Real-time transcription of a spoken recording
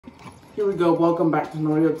Here we go, welcome back to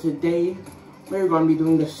Norio. Today, we're going to be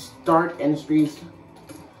doing the Stark Industries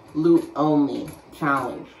Loot Only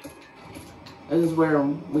Challenge. This is where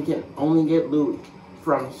we can only get loot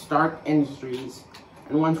from Stark Industries.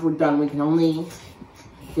 And once we're done, we can only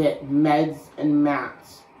get meds and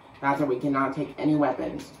mats. That's it, we cannot take any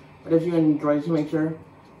weapons. But if you enjoyed this, make sure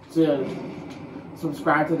to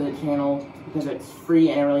subscribe to the channel because it's free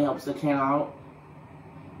and it really helps the channel out.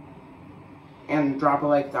 And drop a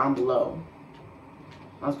like down below.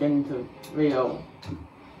 Let's get into the video.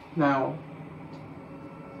 Now,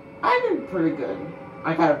 I did pretty good.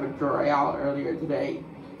 I got a victory royale earlier today,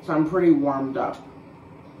 so I'm pretty warmed up.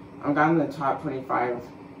 I've gotten the top 25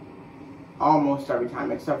 almost every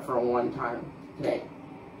time, except for one time today.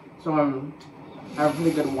 So I have a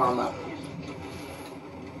pretty good warm up.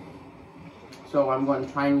 So I'm going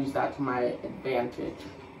to try and use that to my advantage.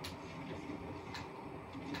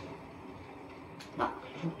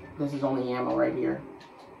 This is only ammo right here.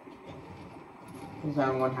 Because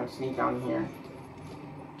I'm going to have to sneak down here.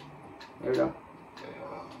 There we go.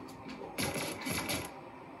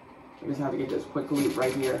 I just have to get this quick loot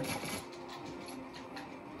right here.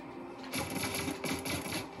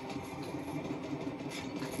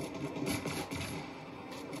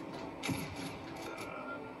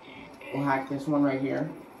 We'll hack this one right here.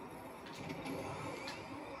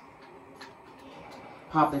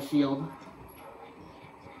 Pop the shield.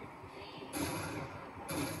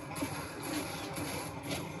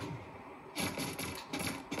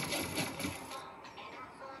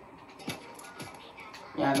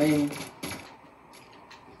 Yeah,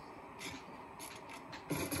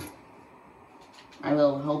 my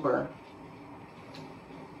little helper.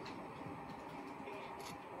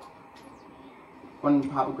 One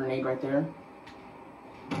pop a grenade right there.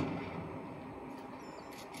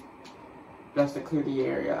 Just to clear the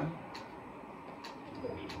area.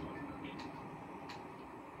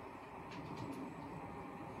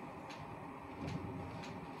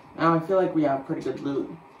 Now I feel like we have pretty good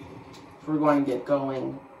loot. So we're going to get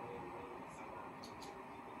going.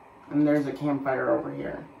 And there's a campfire over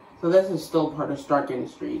here. So this is still part of Stark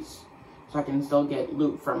Industries. So I can still get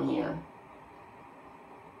loot from here.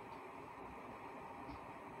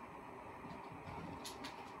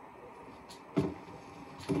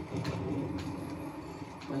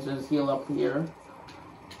 Let's just heal up here.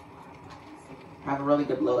 Have a really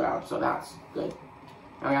good loadout, so that's good.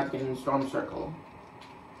 Now we have to get in the storm circle.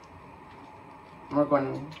 And we're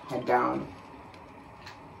going to head down.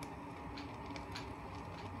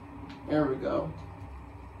 There we go.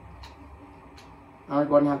 Now we're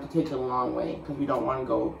going to have to take the long way because we don't want to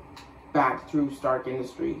go back through Stark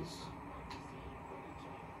Industries.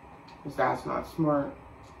 Because that's not smart.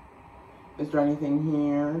 Is there anything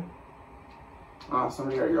here? Oh,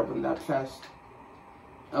 somebody already opened that chest.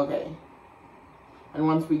 Okay. And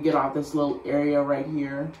once we get off this little area right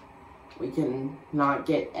here, we can not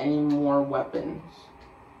get any more weapons.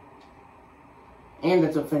 And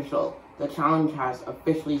it's official. The challenge has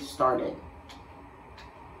officially started.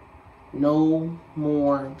 No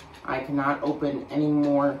more. I cannot open any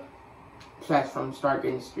more chests from Stark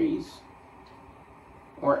Industries.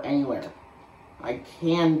 Or anywhere. I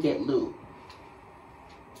can get loot.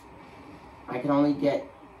 I can only get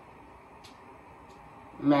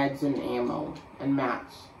meds and ammo and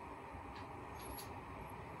mats.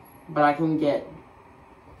 But I can get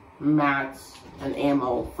mats and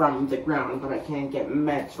ammo from the ground, but I can't get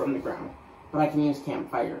meds from the ground. But I can use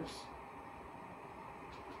campfires.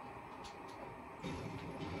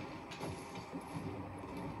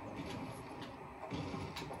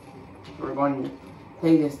 So we're going to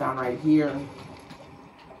take this down right here.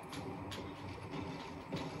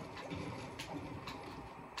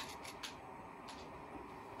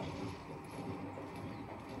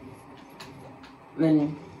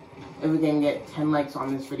 Then, if we can get 10 likes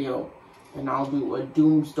on this video, then I'll do a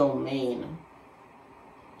Doom's Domain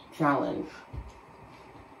challenge.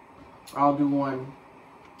 I'll do one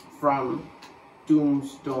from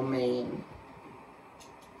Doom's Domain.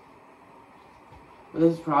 But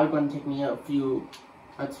this is probably going to take me a few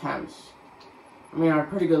attempts. I mean, I have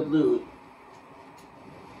pretty good loot.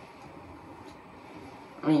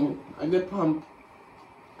 I mean, a good pump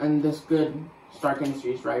and this good Stark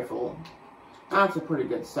Industries rifle. That's a pretty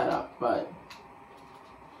good setup, but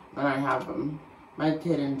then I have a med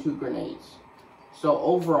kit and 2 grenades. So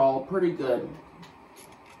overall, pretty good.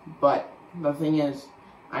 But the thing is,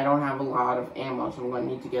 I don't have a lot of ammo, so I'm going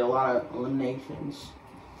to need to get a lot of eliminations.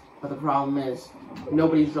 But the problem is,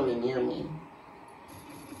 nobody's really near me.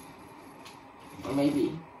 Or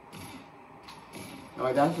maybe.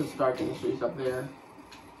 Oh, that's the Stark Industries up there.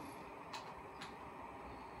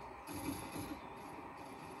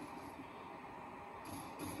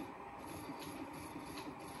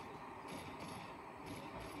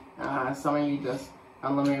 somebody just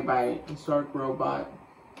eliminated by a Stark robot.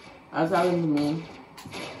 That's happened to me.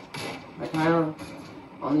 That kind of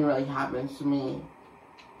only really happens to me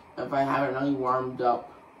if I haven't really warmed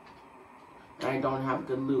up and I don't have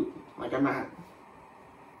good loot. Like I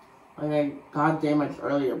got damaged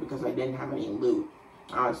earlier because I didn't have any loot.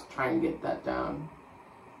 I was trying to get that down.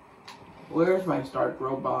 Where's my Stark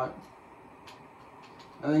robot?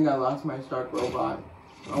 I think I lost my Stark robot.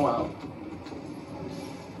 Oh well.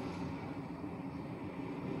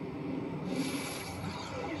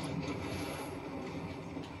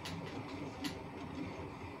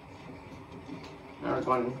 Now we're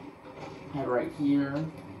going to head right here.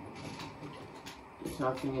 There's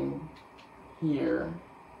nothing in here.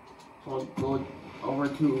 So we'll go over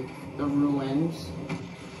to the ruins.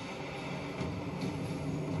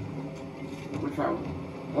 Which I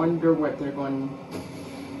wonder what they're going.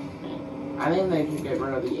 I think they should get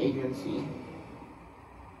rid of the agency.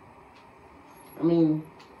 I mean,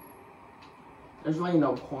 there's really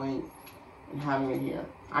no point in having it here.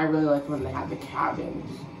 I really liked when they had the cabins.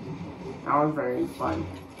 That was very fun.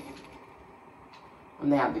 When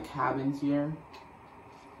they had the cabins here.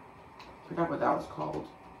 I forgot what that was called.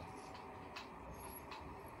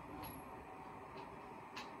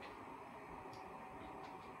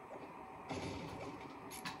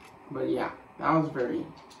 But yeah, that was very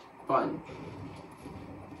fun.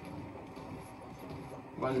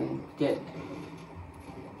 When get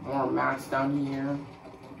more mats down here.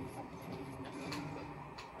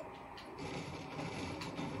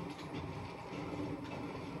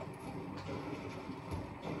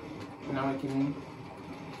 Now we can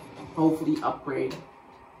hopefully upgrade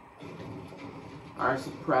our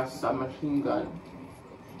suppressed submachine gun,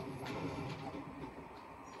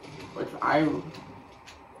 which I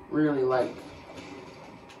really like.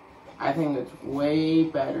 I think it's way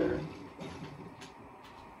better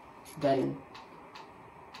than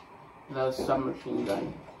the submachine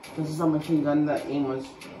gun. This is a submachine gun, the aim was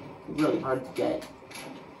really hard to get,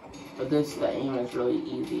 but this, the aim is really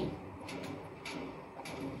easy.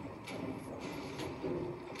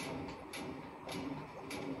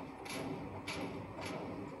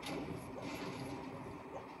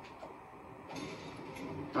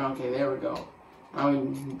 Okay, there we go. Now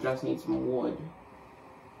we just need some wood.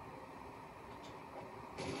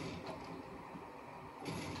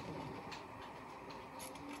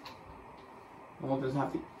 We'll just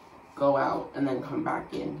have to go out and then come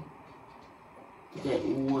back in to get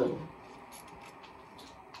wood.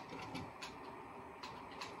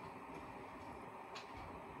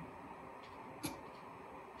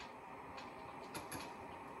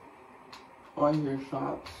 Oh, I hear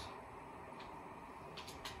shots.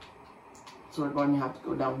 So we're going to have to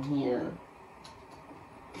go down here.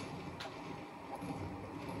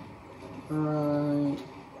 Right.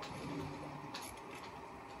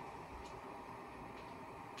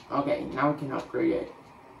 Okay, now we can upgrade it.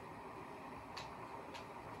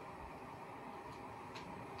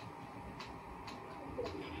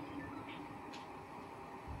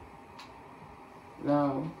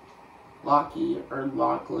 Now,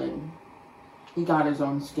 Lachlan, he got his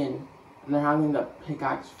own skin. And they're having the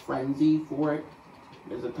pickaxe frenzy for it.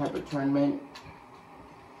 There's a type of tournament.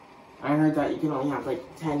 I heard that you can only have like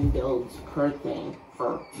 10 builds per thing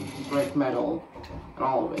for brick, metal, and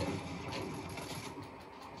all of it.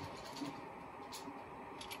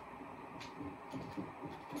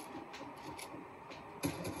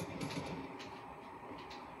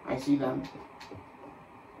 I see them.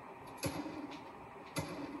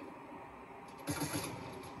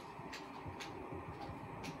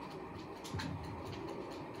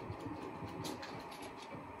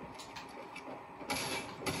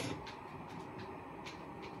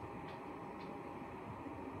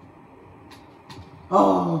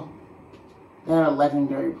 Oh, they had a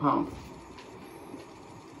legendary pump.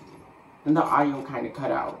 And the audio kind of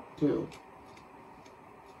cut out, too.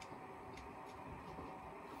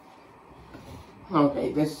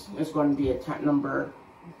 Okay, this is going to be attempt number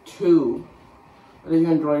 2. But if you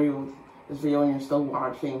enjoyed this video and you're still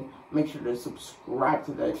watching, make sure to subscribe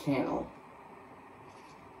to the channel.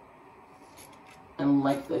 And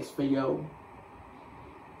like this video.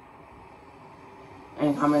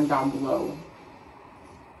 And comment down below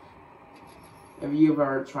if you've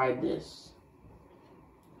ever tried this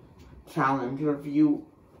challenge, or if you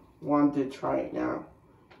want to try it now.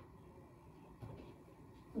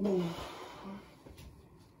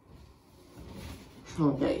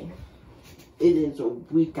 Okay, it is a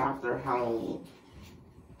week after Halloween.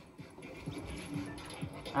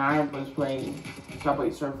 I was playing Subway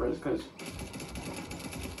Surfers because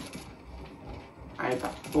I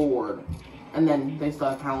got bored. And then they still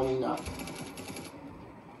have Halloween up,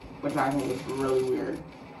 which I think is really weird.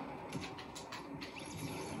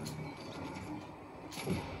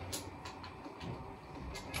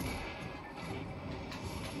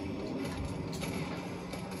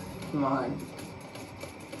 Come on.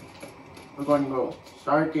 We're going to go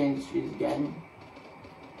Stark Industries again.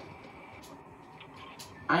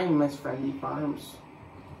 I miss Friendly Farms.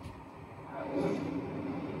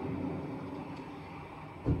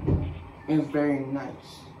 It was very nice.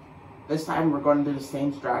 This time we're going to do the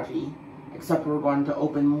same strategy, except we're going to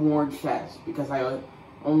open more chests, because I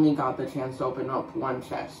only got the chance to open up one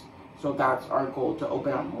chest. So that's our goal, to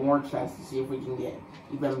open up more chests to see if we can get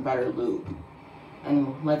even better loot.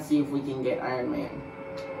 And let's see if we can get Iron Man,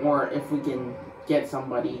 or if we can get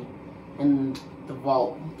somebody in the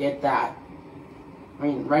vault. Get that. I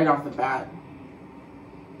mean, right off the bat.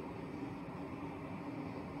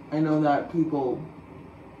 I know that people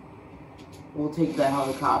will take the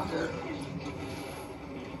helicopter,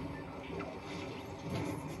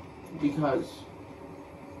 because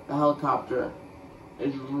the helicopter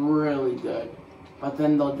is really good. But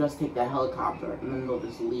then they'll just take the helicopter and then they'll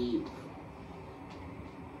just leave.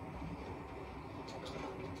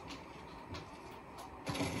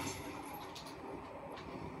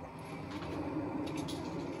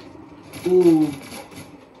 Ooh,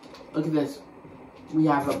 look at this. We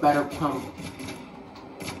have a better pump.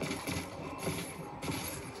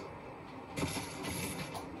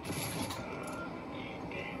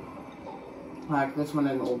 Like this one,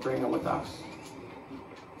 and we'll bring it with us.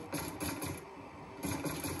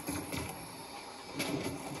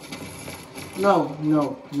 No,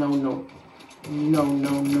 no, no, no. No,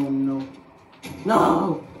 no, no, no.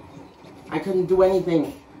 No! I couldn't do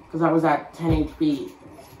anything because I was at 10 HP.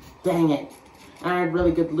 Dang it. And I had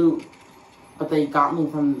really good loot. But they got me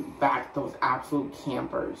from back, those absolute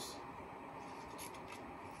campers.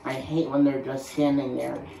 I hate when they're just standing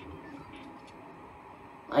there.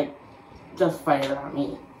 Like, just fire at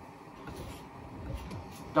me.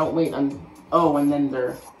 Don't wait on... Oh, and then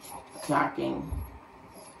they're attacking.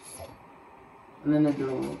 And then they're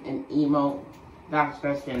doing an emote. That's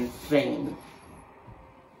just insane.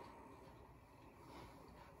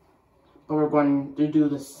 But we're going to do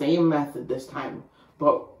the same method this time.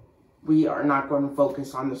 But we are not going to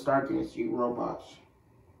focus on the Stark Industry robots.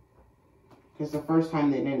 Because the first time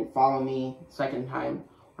they didn't follow me. Second time,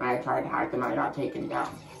 when I tried to hack them, I got taken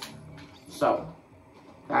down. So,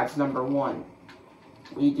 that's number one.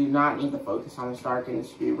 We do not need to focus on the Stark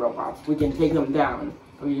Industry robots. We can take them down,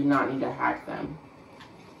 but we do not need to hack them.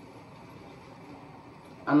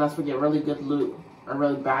 Unless we get really good loot, or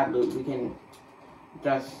really bad loot, we can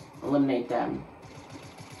just eliminate them.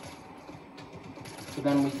 So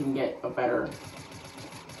then we can get a better...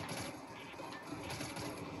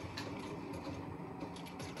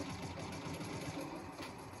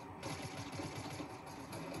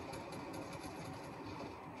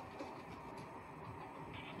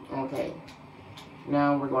 Okay.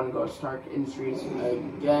 Now we're going to go to Stark Industries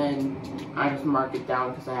again. I just marked it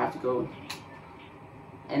down because I have to go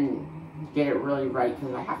and get it really right,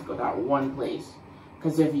 because I have to go to that one place.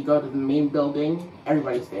 Because if you go to the main building,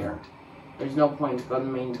 everybody's there. There's no point to go to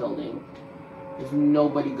the main building. Because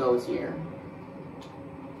nobody goes here.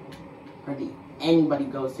 Hardly anybody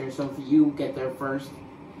goes there, so if you get there first,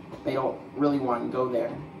 they don't really want to go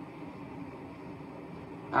there.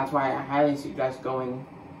 That's why I highly suggest going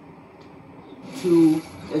to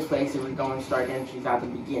this place if you're going to Stark Industries at the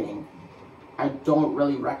beginning. I don't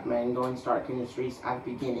really recommend going to Stark Industries at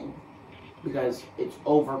the beginning, because it's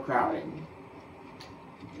overcrowded.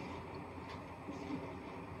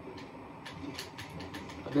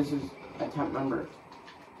 But this is attempt number.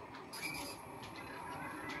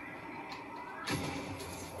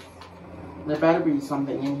 There better be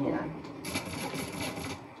something in here.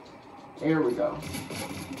 There we go.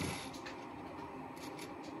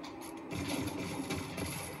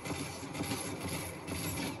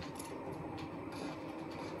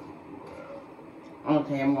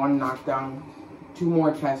 Okay, I'm going to knock down 2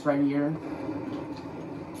 more chests right here.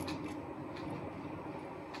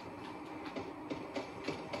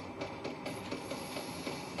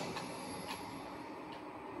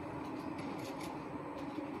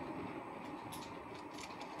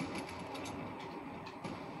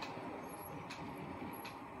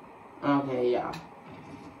 Okay, yeah.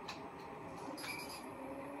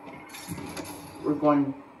 We're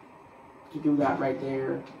going to do that right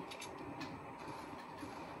there.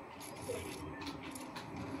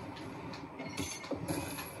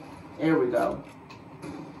 There we go.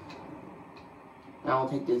 Now I'll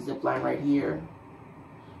take this zip line right here.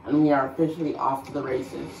 And we are officially off to the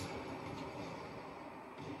races.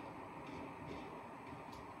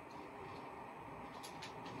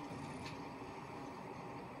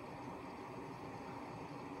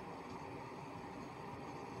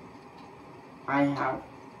 I have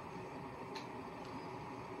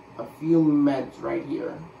a few meds right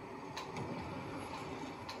here.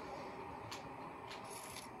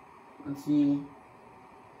 Let's see.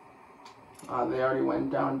 They already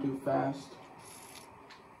went down too fast.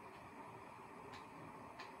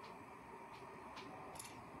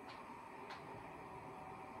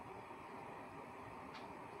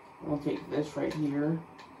 We'll take this right here.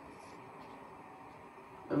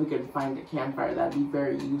 If we could find a campfire, that'd be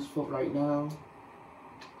very useful right now.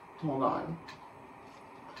 Hold on.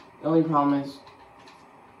 The only problem is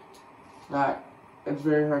that it's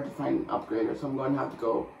very hard to find an upgrader, so I'm going to have to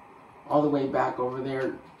go all the way back over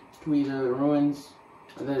there to either the ruins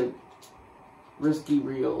or the risky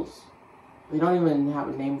reels. They don't even have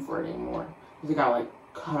a name for it anymore. They got like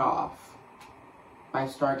cut off by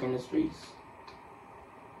Stark Industries.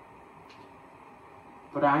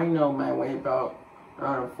 But I know my way about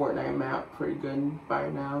around a Fortnite map pretty good by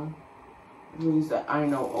now. It means that I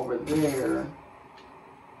know over there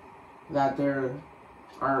that there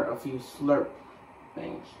are a few slurp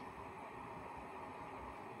things.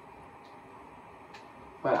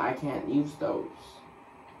 But I can't use those.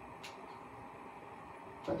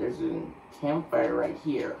 But there's a campfire right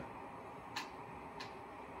here.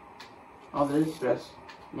 Oh, there's just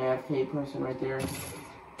an AFK person right there.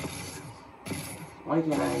 Why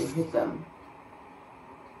can't I hit them?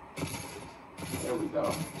 There we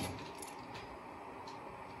go.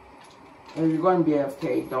 If you're going to be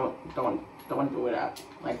AFK, don't do it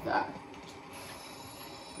like that.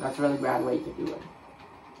 That's a really bad way to do it.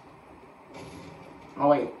 Oh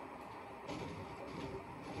wait,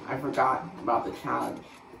 I forgot about the challenge.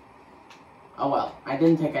 Oh well, I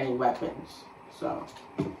didn't take any weapons, so.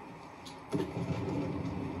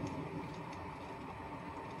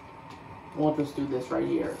 We'll just do this right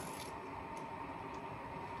here.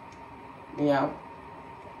 Yeah.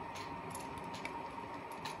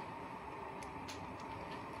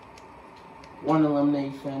 One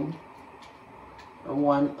elimination,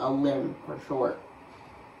 or a limb for short.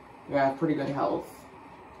 Yeah, pretty good health.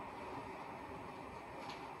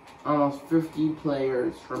 Almost 50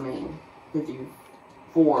 players remain.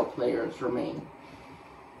 54 players remain.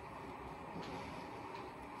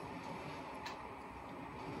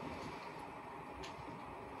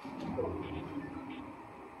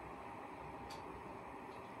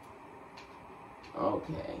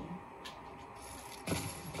 Okay.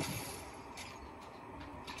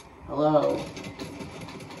 Hello.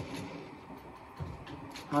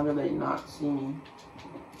 How do they not see me?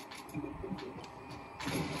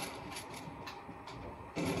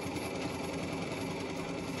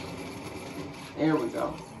 There we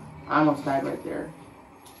go. I almost died right there.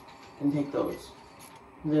 Can take those.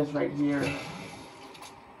 This right here.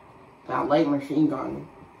 That light machine gun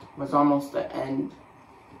was almost the end.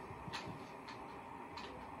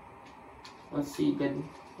 Let's see, did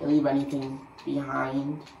they leave anything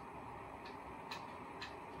behind?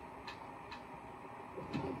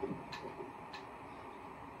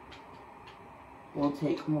 We'll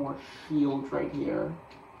take more shields right here.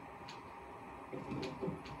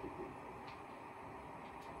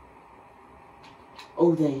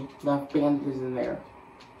 Oh, they left bandages in there.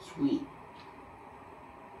 Sweet.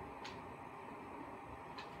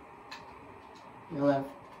 They left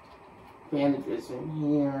bandages in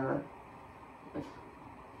here, which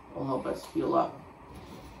will help us heal up.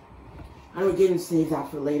 I would get and save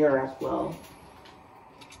that for later as well.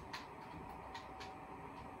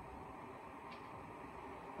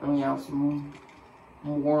 And we have some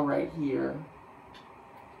more right here.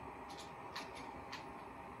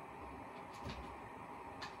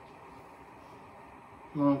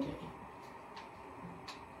 Okay.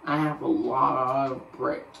 I have a lot of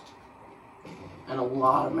brick and a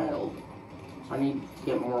lot of metal. So I need to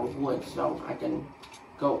get more wood so I can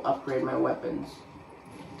go upgrade my weapons.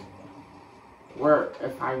 Or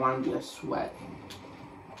if I want to be a sweat.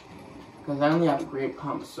 Because I only have a great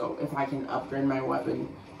pump, so if I can upgrade my weapon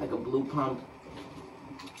like a blue pump,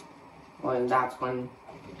 well then that's going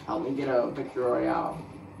to help me get a victory royale.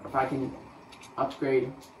 If I can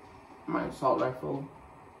upgrade my assault rifle.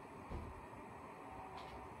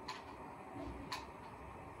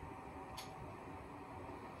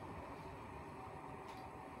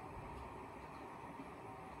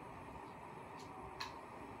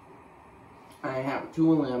 I have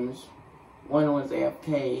 2 limbs. One was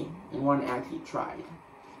AFK, and one actually tried.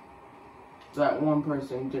 So that one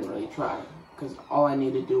person didn't really try, because all I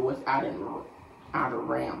needed to do was add a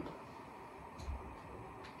ramp.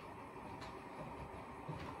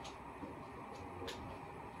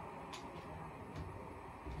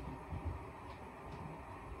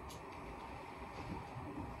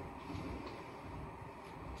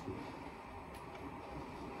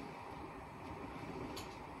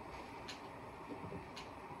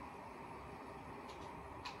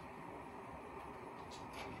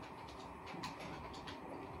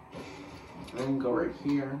 And then go right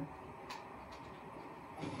here.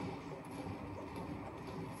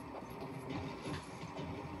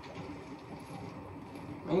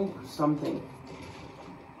 Maybe something.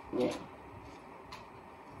 Yeah.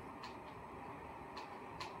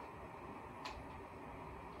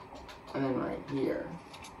 And then right here.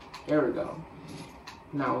 There we go.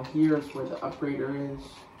 Now here's where the upgrader is.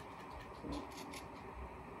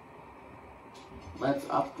 Let's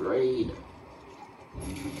upgrade.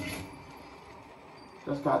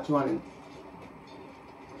 Just got 200.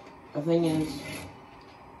 The thing is,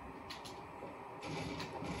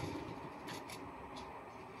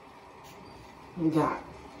 that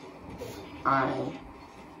I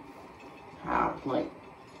have like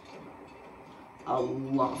a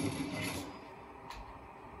lot.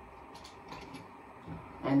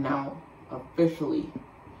 And now officially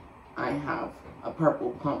I have a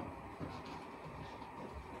purple pump.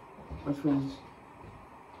 Which means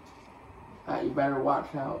that you better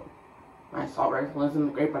watch out. My assault rifle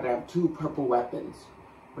isn't great, but I have 2 purple weapons,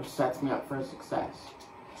 which sets me up for success.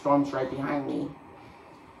 Storm's right behind me,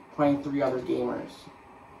 23 other gamers.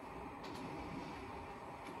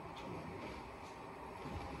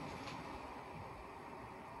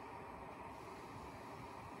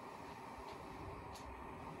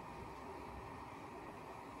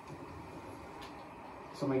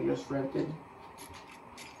 Somebody just drifted.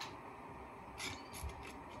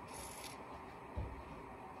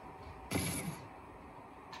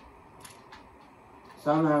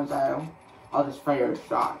 Sometimes I'll just fire a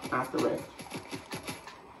shot after rift.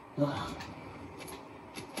 Ugh.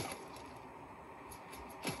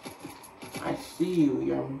 I see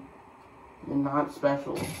you. You're not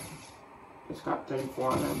special. Just got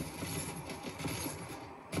 34 on them.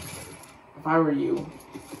 If I were you,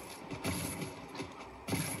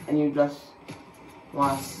 and you just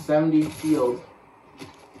lost 70 shield,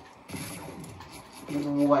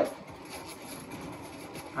 what?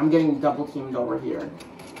 I'm getting double teamed over here.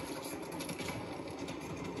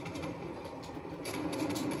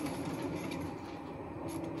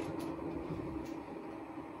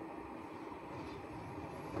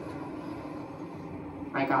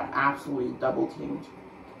 I got absolutely double teamed.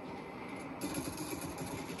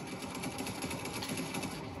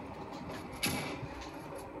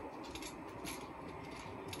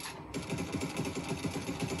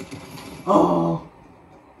 Oh!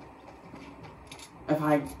 If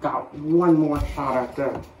I got one more shot at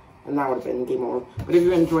them, then that would have been game over. But if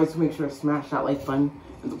you enjoyed, so make sure to smash that like button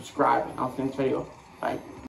and subscribe. I'll see you in the next video. Bye.